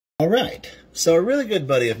All right. So a really good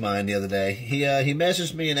buddy of mine the other day, he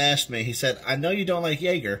messaged me and asked me, he said, I know you don't like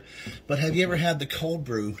Jaeger, but have you ever had the cold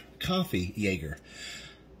brew coffee Jaeger?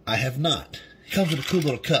 I have not. It comes with a cool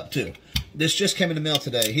little cup, too. This just came in the mail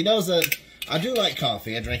today. He knows that I do like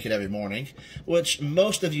coffee. I drink it every morning, which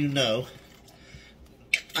most of you know.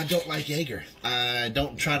 I don't like Jaeger. I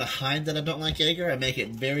don't try to hide that I don't like Jaeger. I make it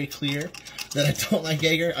very clear that I don't like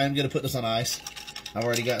Jaeger. I'm going to put this on ice. I've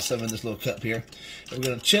already got some in this little cup here. We're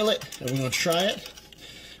going to chill it, and we're going to try it.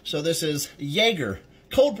 So this is Jaeger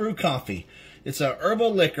cold brew coffee. It's a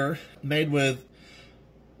herbal liquor made with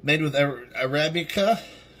Arabica.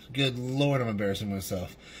 Good Lord, I'm embarrassing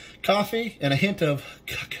myself. Coffee and a hint of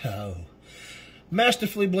cacao.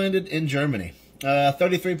 Masterfully blended in Germany.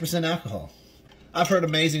 33% alcohol. I've heard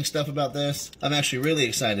amazing stuff about this. I'm actually really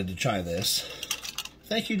excited to try this.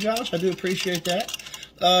 Thank you, Josh. I do appreciate that.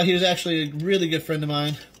 He was actually a really good friend of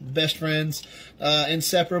mine. Best friends.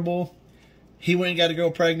 Inseparable. He went and got a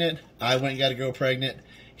girl pregnant. I went and got a girl pregnant.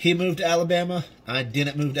 He moved to Alabama. I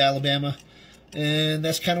didn't move to Alabama. And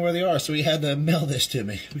that's kind of where they are. So he had to mail this to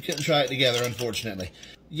me. We couldn't try it together, unfortunately.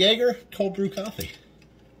 Jaeger cold brew coffee.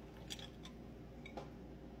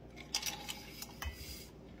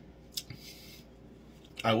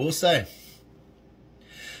 I will say,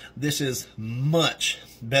 this is much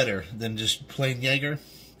better than just plain Jaeger,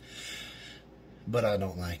 but I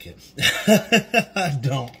don't like it. I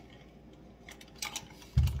don't.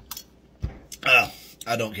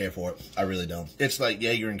 I don't care for it. I really don't. It's like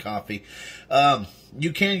Jaeger and coffee.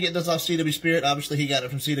 You can get this off CW Spirit. Obviously, he got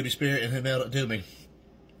it from CW Spirit and he mailed it to me.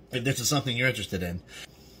 If this is something you're interested in.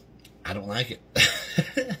 I don't like it.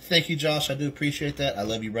 Thank you, Josh. I do appreciate that. I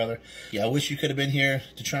love you, brother. Yeah, I wish you could have been here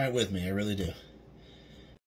to try it with me. I really do.